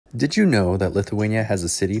Did you know that Lithuania has a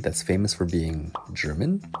city that's famous for being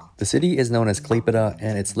German? The city is known as Klaipeda,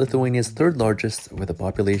 and it's Lithuania's third largest with a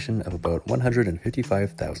population of about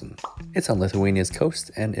 155,000. It's on Lithuania's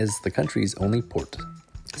coast and is the country's only port.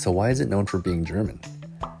 So why is it known for being German?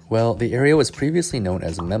 Well, the area was previously known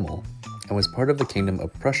as Memel and was part of the Kingdom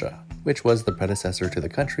of Prussia, which was the predecessor to the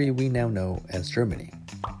country we now know as Germany.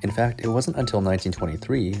 In fact, it wasn't until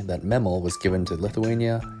 1923 that Memel was given to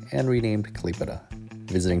Lithuania and renamed Klaipėda.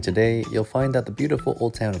 Visiting today, you'll find that the beautiful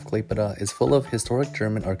old town of Klaipėda is full of historic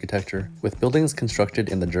German architecture, with buildings constructed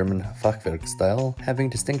in the German Fachwerk style having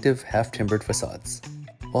distinctive half-timbered facades.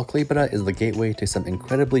 While Klaipėda is the gateway to some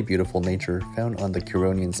incredibly beautiful nature found on the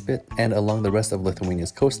Curonian Spit and along the rest of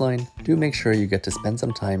Lithuania's coastline, do make sure you get to spend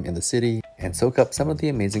some time in the city and soak up some of the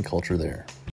amazing culture there.